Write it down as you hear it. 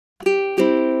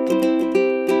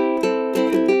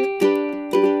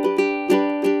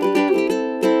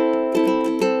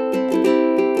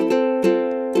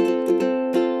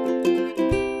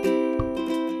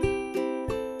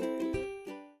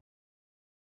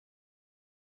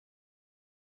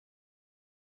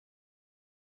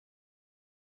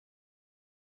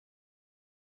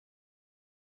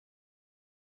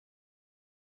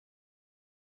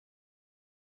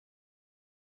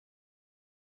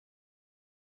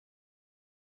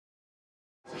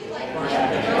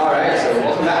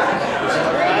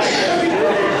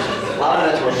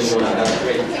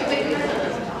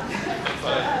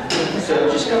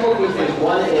a couple of quick things.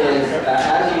 One is,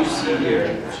 as you see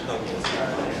here,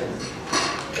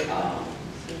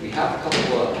 we have a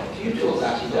few tools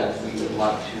actually that we would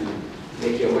like to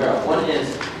make you aware of. One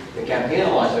is the campaign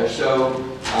analyzer. So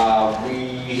we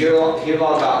hear a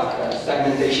lot about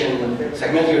segmentation,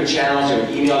 segment your channels, your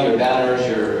email, your banners,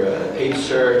 your paid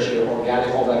search, your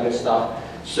organic, all that good stuff.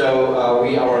 So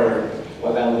our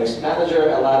Web Analytics Manager,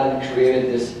 Aladdin,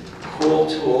 created this cool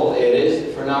tool. It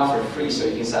is for now for free, so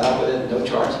you can sign up with it, no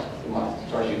charge. We might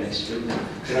charge you next week. We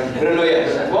don't know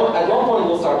yet. At one point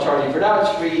we'll start charging. For now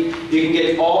it's free. You can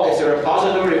get it's a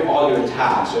repository of all your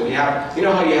tags. So if you have, you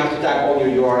know how you have to tag all your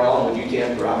URLs with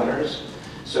UTM parameters?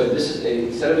 So this is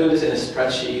instead of doing this in a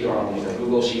spreadsheet or on a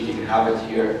Google Sheet, you can have it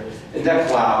here in that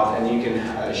cloud, and you can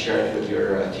share it with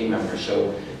your team members.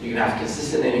 So you can have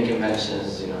consistent naming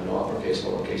conventions, no uppercase,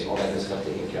 lowercase, all that good stuff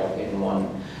taken care of in one.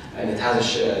 And it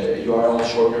has a URL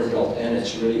shortener built in.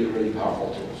 It's really, really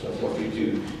powerful tool. So feel free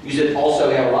to use it. Also,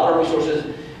 we have a lot of resources.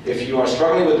 If you are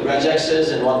struggling with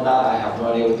regexes and whatnot, I have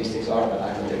no idea what these things are, but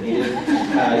I know they're needed. You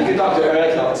can talk to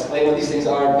Eric. I'll explain what these things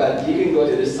are. But you can go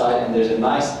to this site, and there's a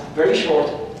nice, very short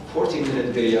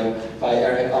 14-minute video by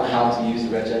Eric on how to use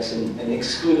regex and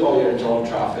exclude all your internal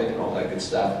traffic and all that good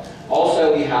stuff.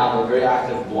 Also, we have a very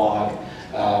active blog.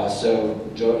 So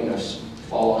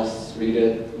follow us, read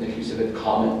it, make use of it,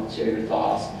 comment, share your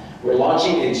thoughts. We're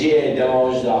launching a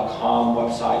gademos.com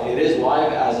website. It is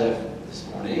live as of this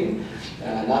morning.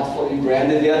 Not fully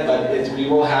branded yet, but we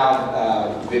will have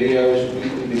videos,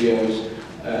 weekly videos,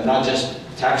 not just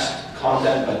text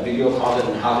content, but video content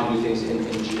on how to do things in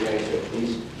GA. So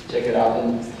please check it out.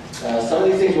 And some of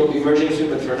these things will be merging soon,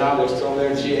 but for now they're still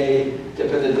there. GA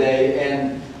tip of the day,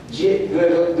 and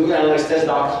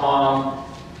GoogleAnalytics.com.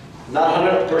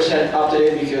 Not 100% up to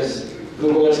date because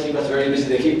Googlers keep us very busy.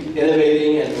 They keep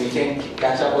innovating and we can't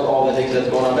catch up with all the things that's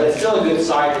going on. But it's still a good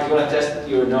site if you want to test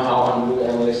your know-how on Google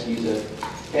Analytics, use it.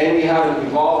 And we have an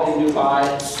Evolve in Dubai.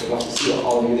 We'd love to see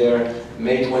all of you there.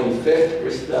 May 25th,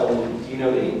 Krista will be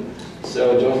keynoting.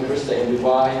 So join Krista in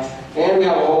Dubai. And we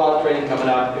have a whole lot of training coming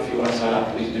up. If you want to sign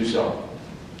up, please do so.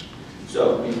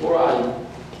 So before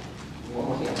one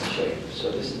more thing I want to show you.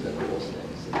 So this is the coolest thing.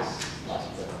 So this last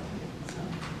bit.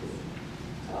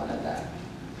 Like that.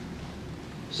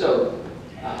 So,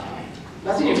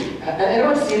 nothing new.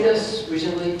 Anyone seen this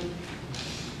recently?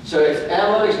 So it's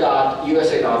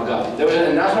analytics.usa.gov. There was an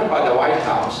announcement by the White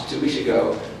House 2 weeks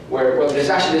ago where there's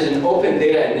an open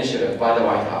data initiative by the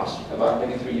White House about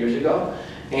maybe 3 years ago,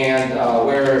 and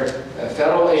where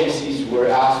federal agencies were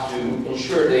asked to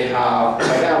ensure they have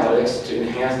web analytics to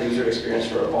enhance the user experience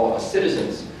for all of us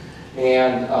citizens.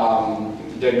 And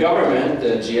the government,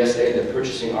 the GSA, the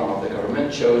purchasing arm of the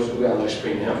government, chose Google Analytics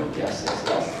Premium. Yes, yes,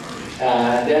 yes.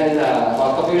 Then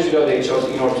about a couple years ago, they chose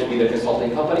Enor to be the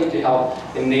consulting company to help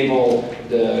enable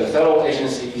the federal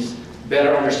agencies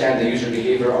better understand the user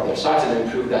behavior of their sites and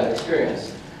improve that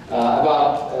experience.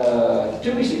 About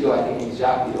 2 weeks ago, I think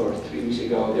exactly, or 3 weeks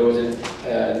ago, there was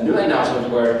a new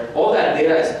announcement where all that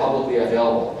data is publicly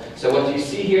available. So what you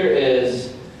see here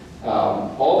is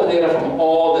all the data from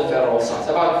all the federal sites,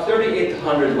 about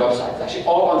 3,800 websites, actually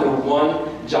all under one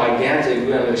gigantic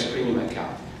Google Analytics Premium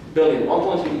account.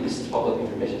 1.3, this is public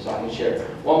information, so I can share.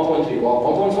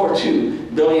 1.42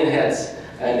 billion hits,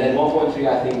 and then 1.3,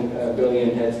 I think,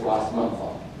 billion hits last month.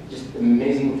 Just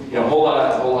amazing, a whole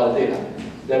lot of data.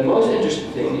 The most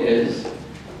interesting thing is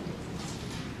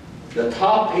the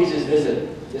top pages visited.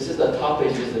 This is the top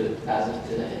page visited as of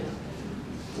today.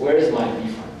 Where is my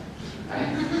refund?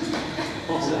 Right?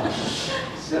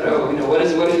 So what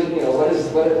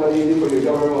do you do for your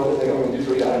government? What does the government do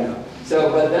for you? I don't know.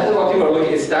 So, but that's what people are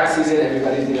looking. It's tax season.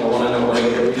 Everybody's want to know what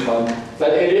is the refund.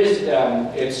 But it is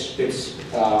it's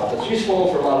useful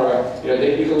for a lot of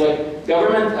you can look.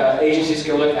 Government agencies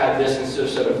can look at this and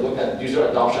sort of look at user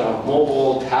adoption of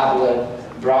mobile, tablet,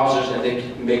 browsers, and they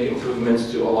can make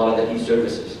improvements to a lot of the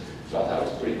e-services. So I thought it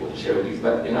was pretty cool to share with you.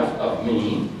 But enough of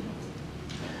me.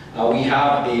 We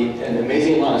have an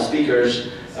amazing line of speakers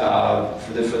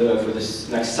for this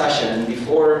next session.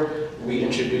 Before we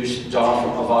introduce John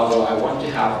from Avago, I want to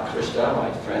have Krista,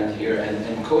 my friend here,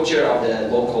 and co-chair of the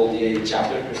local DA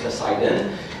chapter, Krista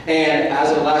Seiden. And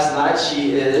as of last night,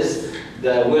 she is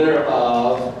the winner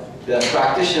of the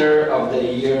Practitioner of the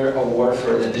Year Award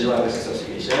for the Digital Analytics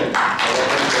Association.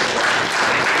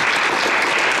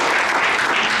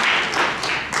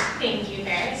 Thank you,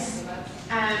 Ferris.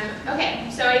 Okay,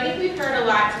 so I think we've heard a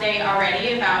lot today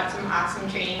already about some awesome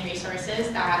training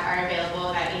resources that are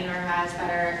available that Enor has that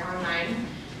are online.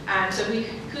 So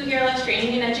who here loves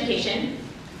training and education?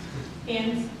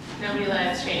 Hands? Nobody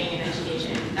loves training and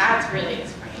education. That's really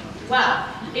disappointing. Well,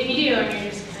 if you do and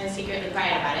you're just kind of secretly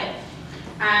quiet about it.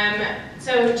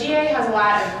 So GA has a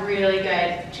lot of really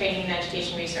good training and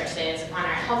education resources on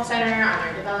our help center, on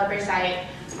our developer site,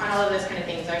 on all of those kind of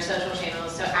things, our social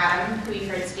channels. So Adam, who you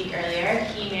heard speak earlier,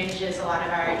 he manages a lot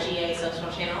of our GA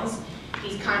social channels.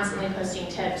 He's constantly posting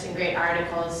tips and great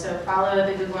articles, so follow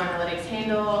the Google Analytics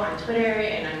handle on Twitter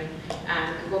and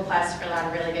on Google Plus for a lot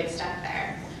of really good stuff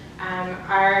there.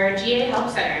 Our GA Help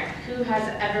Center, who has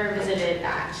ever visited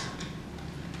that?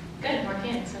 Good, more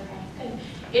hands, okay, good.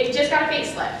 It just got a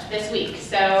facelift this week,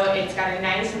 so it's got a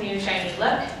nice new shiny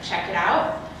look. Check it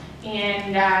out.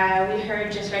 And we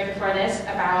heard just right before this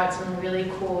about some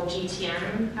really cool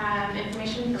GTM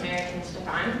information from Eric and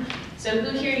Stefan. So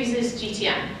who here uses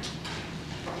GTM?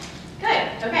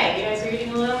 Good, okay, you guys are getting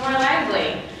a little more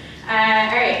lively.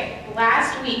 All right,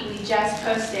 last week we just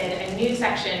posted a new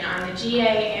section on the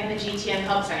GA and the GTM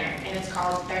Help Center, and it's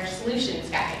called their Solutions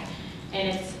Guide. And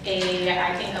it's a,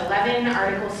 I think, 11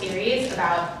 article series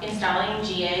about installing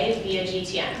GA via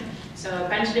GTM. So a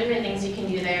bunch of different things you can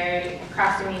do there,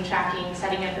 cross-domain tracking,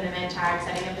 setting up an event tag,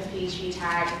 setting up a PHP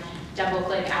tag,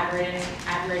 double-click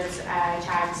AdWords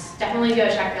tags. Definitely go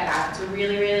check that out. It's a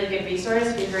really, really good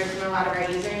resource. We've heard from a lot of our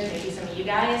users, maybe some of you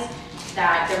guys,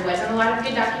 that there wasn't a lot of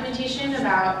good documentation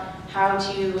about how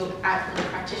to, from a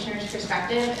practitioner's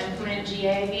perspective, implement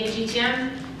GA via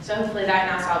GTM. So hopefully that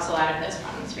now solves a lot of those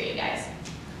problems for you guys.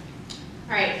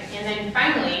 All right, and then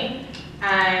finally,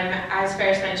 as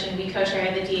Ferris mentioned, we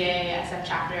co-chair the DASF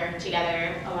chapter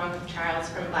together along with Charles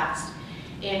from Blast.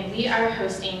 And we are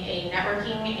hosting a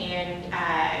networking and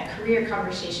career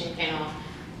conversation panel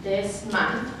this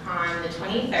month on the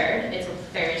 23rd. It's a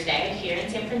Thursday here in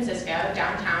San Francisco,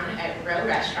 downtown at Row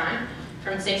Restaurant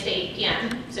from 6 to 8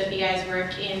 p.m. So if you guys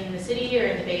work in the city or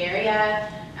in the Bay Area,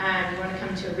 you want to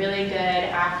come to a really good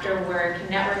after-work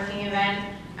networking event,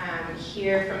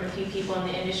 hear from a few people in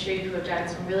the industry who have done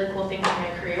some really cool things in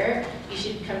their career, you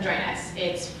should come join us.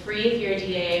 It's free if you're a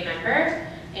DAA member,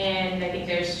 and I think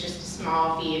there's just a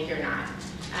small fee if you're not.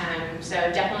 So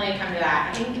definitely come to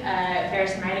that. I think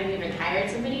Ferris might have even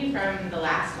hired somebody from the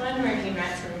last one where he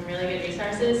met some really good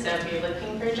resources, so if you're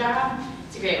looking for a job,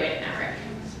 it's a great way to network.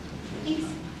 Thanks.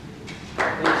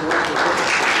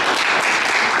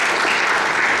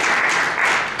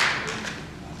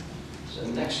 So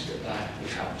next, we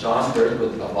have John Bird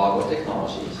with Avago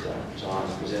Technologies.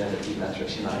 John presented at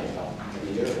Metrics Unite about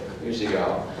years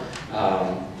ago.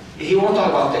 He won't talk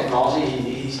about technology.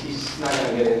 He's not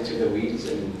going to get into the weeds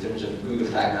in terms of Google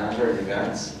Tag Manager and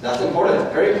events. That's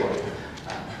important, very important.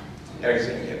 Eric's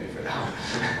going to get me for that.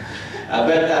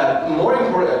 But more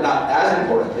important, not as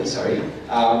importantly, sorry,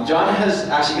 John has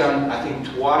actually gone, I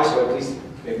think, twice or at least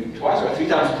maybe twice or 3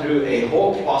 times through a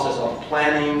whole process of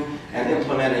planning and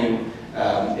implementing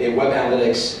a web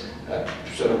analytics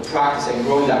sort of practice and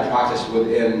growing that practice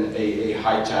within a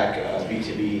high-tech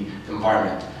B2B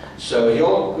environment. So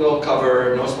he'll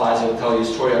cover, no slides, he'll tell you a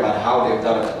story about how they've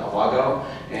done it at Avago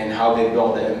and how they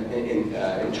build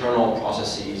the internal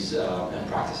processes and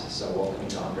practices. So welcome,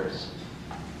 John Burris.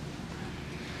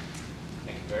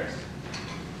 Thank you, Ferris.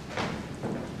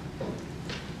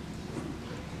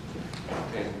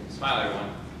 Okay, smile, everyone.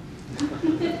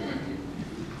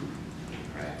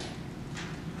 All right.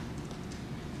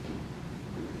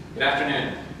 Good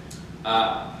afternoon.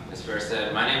 As Ferris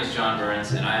said, my name is John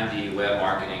Burns, and I am the Web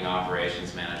Marketing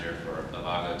Operations Manager for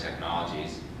Avago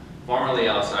Technologies, formerly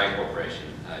LSI Corporation,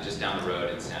 just down the road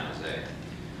in San Jose.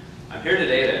 I'm here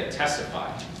today to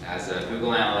testify as a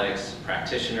Google Analytics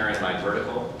practitioner in my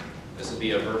vertical. This will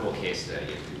be a verbal case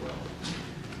study, if you will.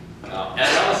 As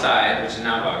LSI, which is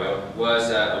now Avago, was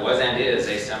and is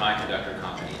a semiconductor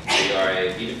company. We are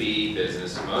a B2B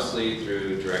business, mostly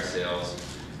through direct sales,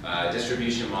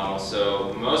 distribution model,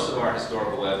 so most of our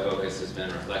historical web focus has been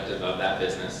reflective of that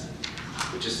business,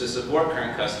 which is to support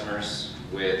current customers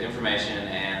with information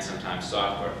and sometimes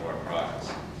software for our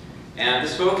products. And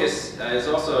this focus is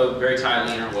also very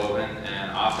tightly interwoven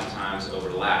and oftentimes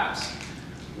overlaps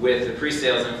with the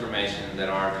pre-sales information that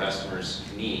our customers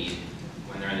need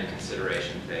when they're in the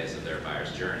consideration phase of their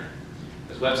buyer's journey.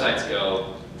 As websites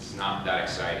go, it's not that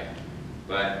exciting,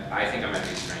 but I think I might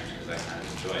be strange because I kind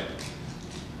of enjoy it.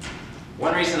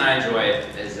 One reason I enjoy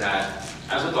it is that,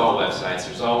 as with all websites,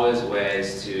 there's always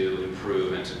ways to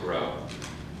improve and to grow.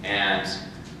 And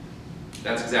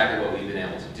that's exactly what we've been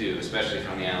able to do, especially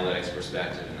from the analytics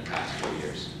perspective in the past few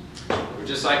years. We're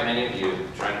just like many of you,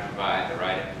 trying to provide the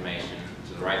right information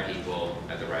to the right people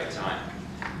at the right time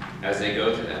as they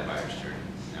go through that buyer's journey.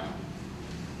 Now,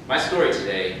 my story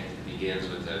today begins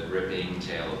with a gripping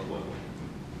tale of woe.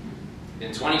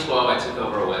 In 2012, I took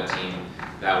over a web team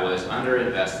that was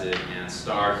underinvested and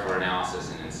starved for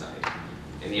analysis and insight.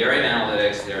 In the area of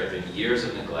analytics, there have been years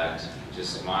of neglect,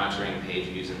 just monitoring page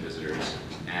views and visitors,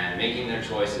 and making their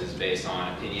choices based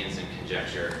on opinions and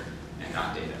conjecture and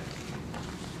not data.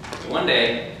 And one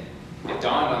day, it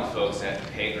dawned on folks at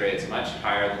pay grades much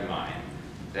higher than mine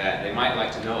that they might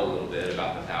like to know a little bit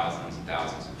about the thousands and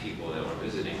thousands of people that were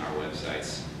visiting our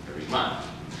websites every month.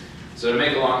 So to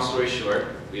make a long story short,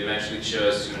 we eventually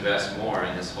chose to invest more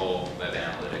in this whole web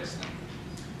analytics thing.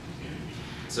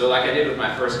 So like I did with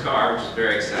my first car, which was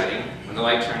very exciting, when the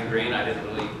light turned green, I didn't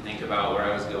really think about where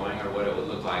I was going or what it would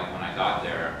look like when I got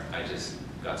there. I just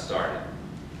got started.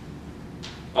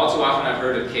 All too often I've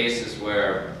heard of cases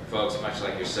where folks, much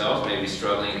like yourselves, may be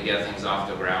struggling to get things off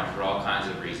the ground for all kinds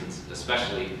of reasons,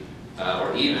 especially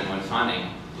or even when funding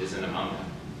isn't among them.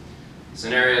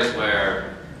 Scenarios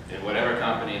where, in whatever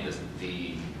company,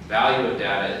 the value of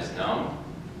data is known,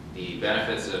 the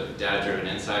benefits of data-driven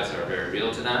insights are very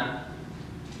real to them.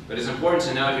 But it's important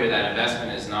to note here that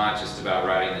investment is not just about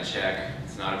writing the check,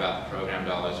 it's not about the program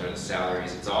dollars or the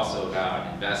salaries, it's also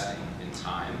about investing in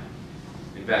time,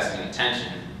 investing in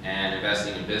attention, and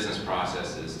investing in business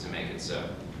processes to make it so.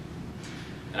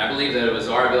 And I believe that it was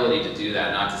our ability to do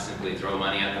that, not to simply throw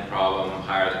money at the problem,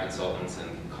 hire the consultants,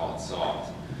 and call it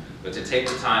solved, but to take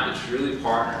the time to truly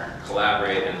partner,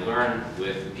 collaborate, and learn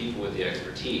with the people with the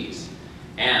expertise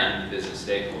and business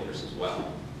stakeholders as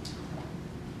well.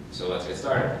 So let's get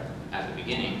started. At the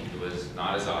beginning, it was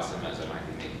not as awesome as I might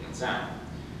be making it sound.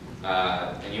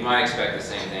 And you might expect the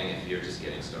same thing if you're just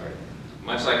getting started.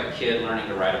 Much like a kid learning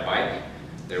to ride a bike,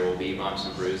 there will be bumps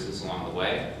and bruises along the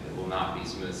way. It will not be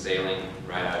smooth sailing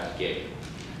right out of the gate.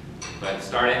 But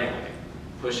start anyway.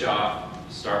 Push off,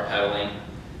 start pedaling,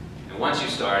 and once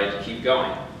you've started, keep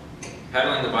going.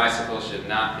 Pedaling the bicycle should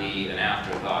not be an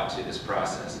afterthought to this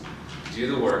process. Do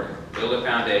the work, build a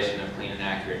foundation of clean and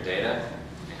accurate data,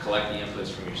 and collect the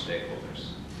inputs from your stakeholders.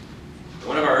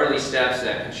 One of our early steps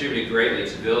that contributed greatly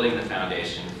to building the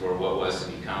foundation for what was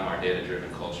to become our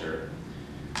data-driven culture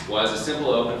was a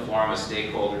simple open forum of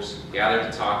stakeholders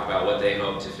gathered to talk about what they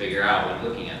hoped to figure out when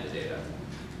looking at the data.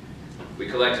 We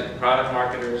collected the product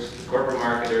marketers, the corporate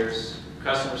marketers,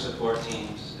 customer support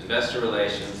teams, investor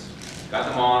relations, got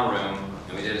them all in a room,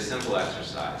 and we did a simple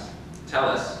exercise. Tell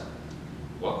us,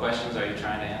 what questions are you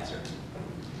trying to answer?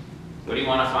 What do you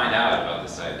want to find out about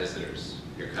the site visitors,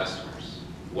 your customers?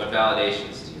 What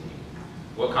validations do you need?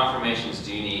 What confirmations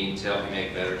do you need to help you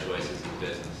make better choices in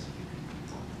business?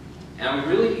 And we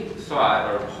really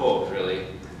thought, or hoped really,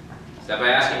 that by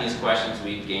asking these questions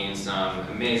we'd gain some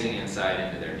amazing insight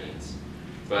into their needs.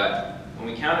 But when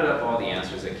we counted up all the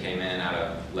answers that came in out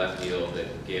of left field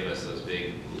that gave us those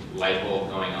big light bulb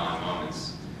going on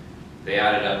moments, they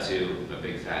added up to a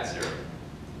big fat zero.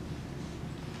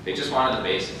 They just wanted the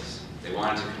basics. They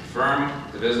wanted to confirm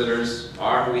the visitors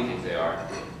are who we think they are.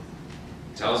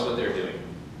 Tell us what they're doing.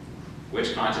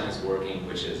 Which content is working,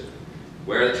 which isn't.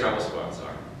 Where the trouble spots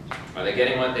are. Are they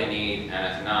getting what they need?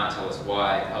 And if not, tell us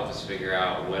why. Help us figure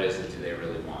out what is it do they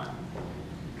really want.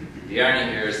 The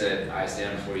irony here is that I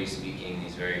stand before you speaking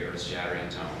these very earth-shattering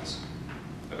tones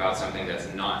about something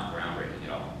that's not groundbreaking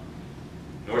at all.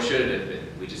 Nor should it have been.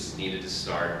 We just needed to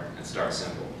start, and start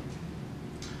simple.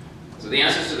 So the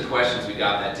answers to the questions we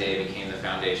got that day became the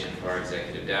foundation for our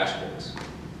executive dashboards.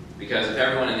 Because if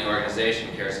everyone in the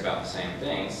organization cares about the same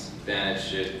things, then it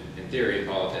should, in theory,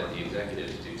 follow that the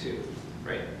executives do too,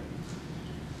 right?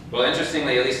 Well,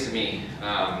 interestingly, at least to me,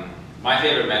 my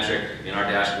favorite metric in our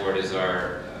dashboard is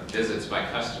our visits by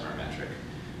customer metric,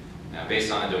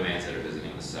 based on the domains that are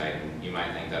visiting the site. And you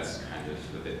might think that's kind of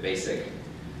a bit basic.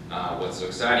 What's so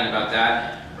exciting about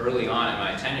that, early on in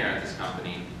my tenure at this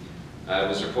company, it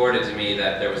was reported to me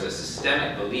that there was a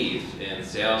systemic belief in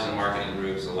sales and marketing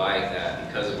groups alike that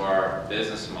because of our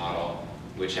business model,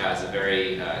 which has a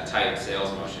very tight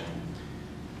sales motion,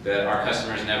 that our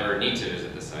customers never need to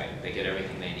visit the site. They get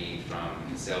everything they need from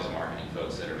the sales and marketing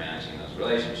folks that are managing those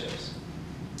relationships.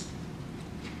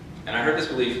 And I heard this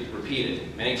belief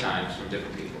repeated many times from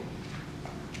different people.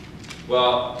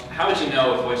 Well, how would you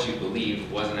know if what you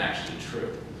believed wasn't actually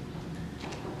true?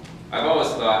 I've always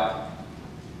thought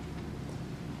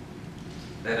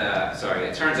that,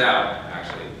 it turns out,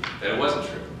 actually, that it wasn't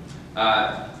true.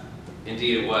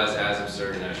 Indeed, it was as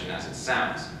absurd a notion as it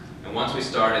sounds. And once we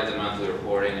started the monthly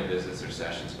reporting of visits or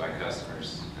sessions by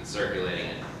customers and circulating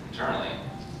it internally,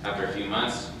 after a few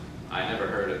months, I never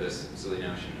heard of this silly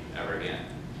notion ever again.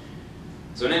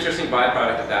 So an interesting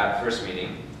byproduct of that first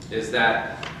meeting is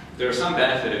that there was some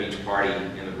benefit of each party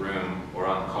in the room or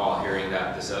on the call hearing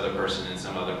that this other person in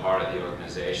some other part of the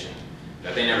organization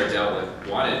that they never dealt with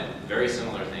wanted very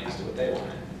similar things to what they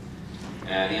wanted.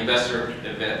 And the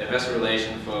investor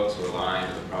relation folks were aligned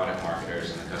with the product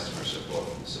marketers and the customer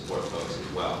support folks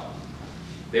as well.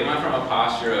 They went from a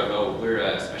posture of, oh, we're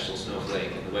a special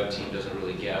snowflake and the web team doesn't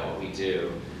really get what we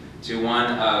do, to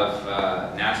one of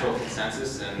natural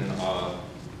consensus and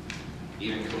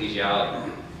even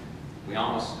collegiality. We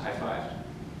almost high-fived.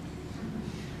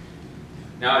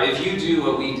 Now, if you do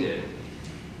what we did,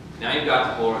 now you've got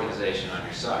the whole organization on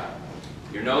your side.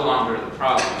 You're no longer the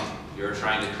problem, you're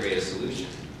trying to create a solution.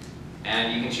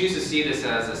 And you can choose to see this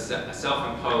as a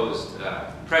self-imposed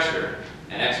pressure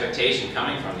and expectation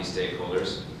coming from these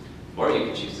stakeholders, or you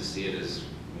can choose to see it as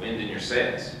wind in your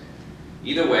sails.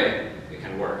 Either way, it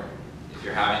can work. If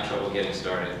you're having trouble getting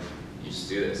started, you just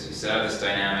do this. You set up this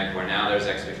dynamic where now there's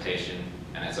expectation,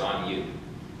 and it's on you.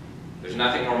 There's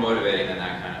nothing more motivating than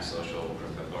that kind of social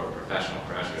or professional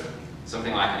pressure,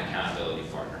 something like an accountability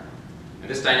partner. And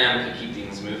this dynamic can keep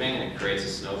things moving, and it creates a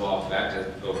snowball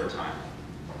effect over time.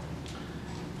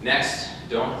 Next,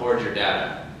 don't hoard your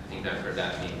data. I think I've heard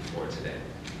that theme before today.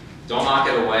 Don't lock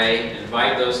it away.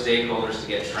 Invite those stakeholders to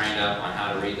get trained up on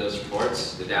how to read those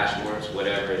reports, the dashboards,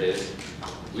 whatever it is.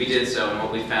 We did so, and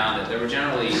what we found that there were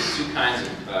generally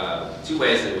two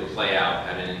ways that it would play out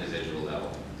at an individual level.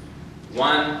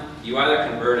 One, you either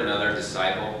convert another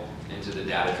disciple into the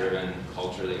data-driven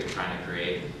culture that you're trying to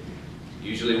create.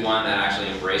 Usually one that actually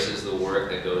embraces the work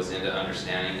that goes into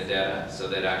understanding the data, so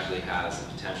that it actually has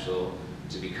the potential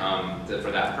to become,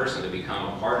 for that person to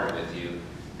become a partner with you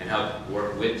and help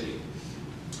work with you.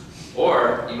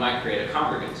 Or you might create a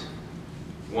congregant,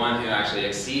 one who actually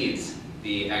exceeds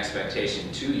the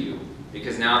expectation to you,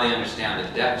 because now they understand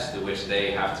the depths to which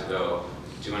they have to go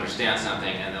to understand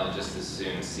something, and they'll just as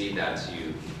soon cede that to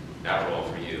you, that role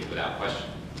for you, without question.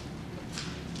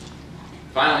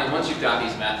 Finally, once you've got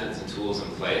these methods and tools in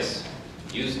place,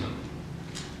 use them.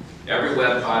 Every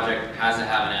web project has to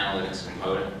have an analytics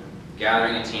component.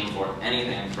 Gathering a team for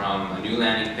anything from a new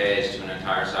landing page to an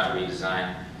entire site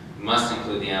redesign must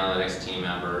include the analytics team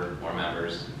member or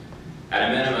members. At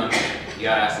a minimum, you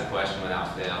gotta ask the question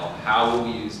without fail, how will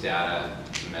we use data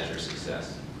to measure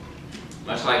success?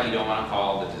 Much like you don't want to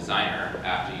call the designer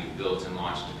after you've built and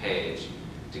launched a page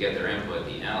to get their input,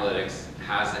 the analytics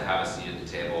has to have a seat at the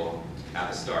table at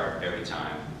the start every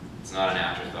time. It's not an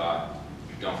afterthought.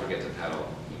 Don't forget to pedal,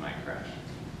 you might crash.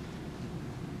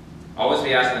 Always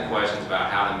be asking the questions about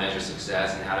how to measure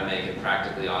success and how to make it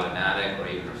practically automatic or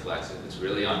even reflexive. It's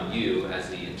really on you as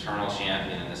the internal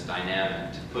champion in this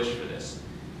dynamic to push for this.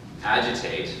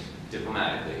 Agitate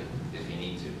diplomatically if you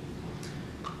need to.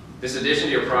 This addition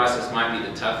to your process might be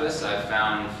the toughest. I've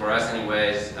found, for us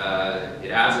anyways,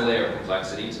 it adds a layer of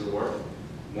complexity to the work.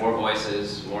 More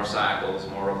voices, more cycles,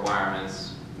 more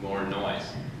requirements, more noise.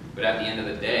 But at the end of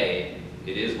the day,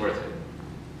 it is worth it.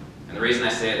 And the reason I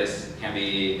say this can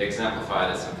be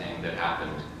exemplified as something that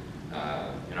happened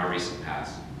in our recent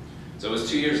past. So it was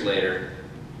 2 years later,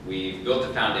 we built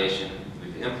the foundation,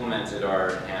 we've implemented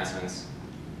our enhancements,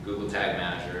 Google Tag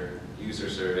Manager, user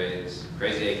surveys,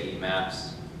 crazy heat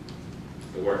maps,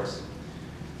 the works.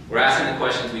 We're asking the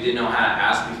questions we didn't know how to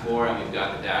ask before, and we've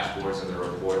got the dashboards and the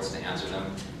reports to answer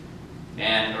them.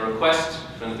 And a request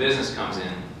from the business comes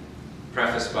in,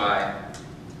 prefaced by,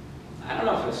 I don't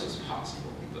know if this was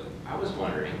possible, but I was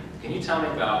wondering, can you tell me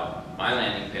about my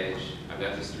landing page? I've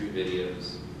got these 3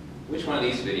 videos. Which one of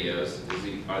these videos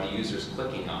are the users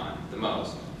clicking on the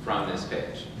most from this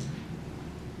page?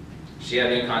 She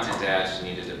had new content to add, she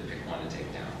needed to pick one to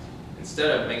take down.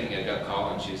 Instead of making a gut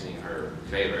call and choosing her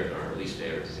favorite or her least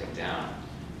favorite to take down,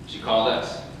 she called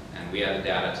us, and we had the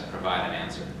data to provide an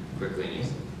answer quickly and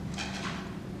easily.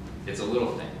 It's a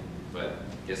little thing, but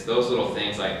it's those little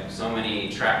things like so many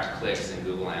tracked clicks in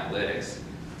Google Analytics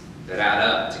that add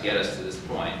up to get us to this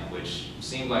point, which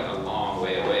seemed like a long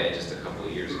way away just a couple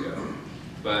of years ago.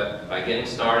 But by getting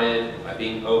started, by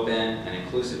being open and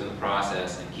inclusive in the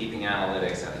process, and keeping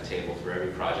analytics at the table for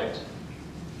every project,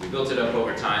 we built it up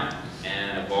over time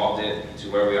and evolved it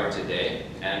to where we are today,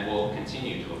 and we'll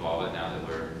continue to evolve it now that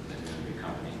we're a new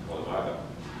company called Avago.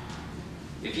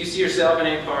 If you see yourself in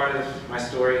any part of my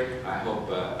story, I hope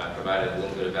I provided a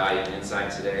little bit of value and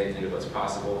insight today into what's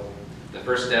possible. The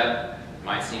first step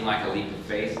might seem like a leap of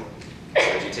faith,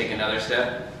 but you take another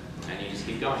step and you just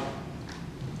keep going.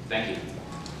 Thank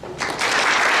you.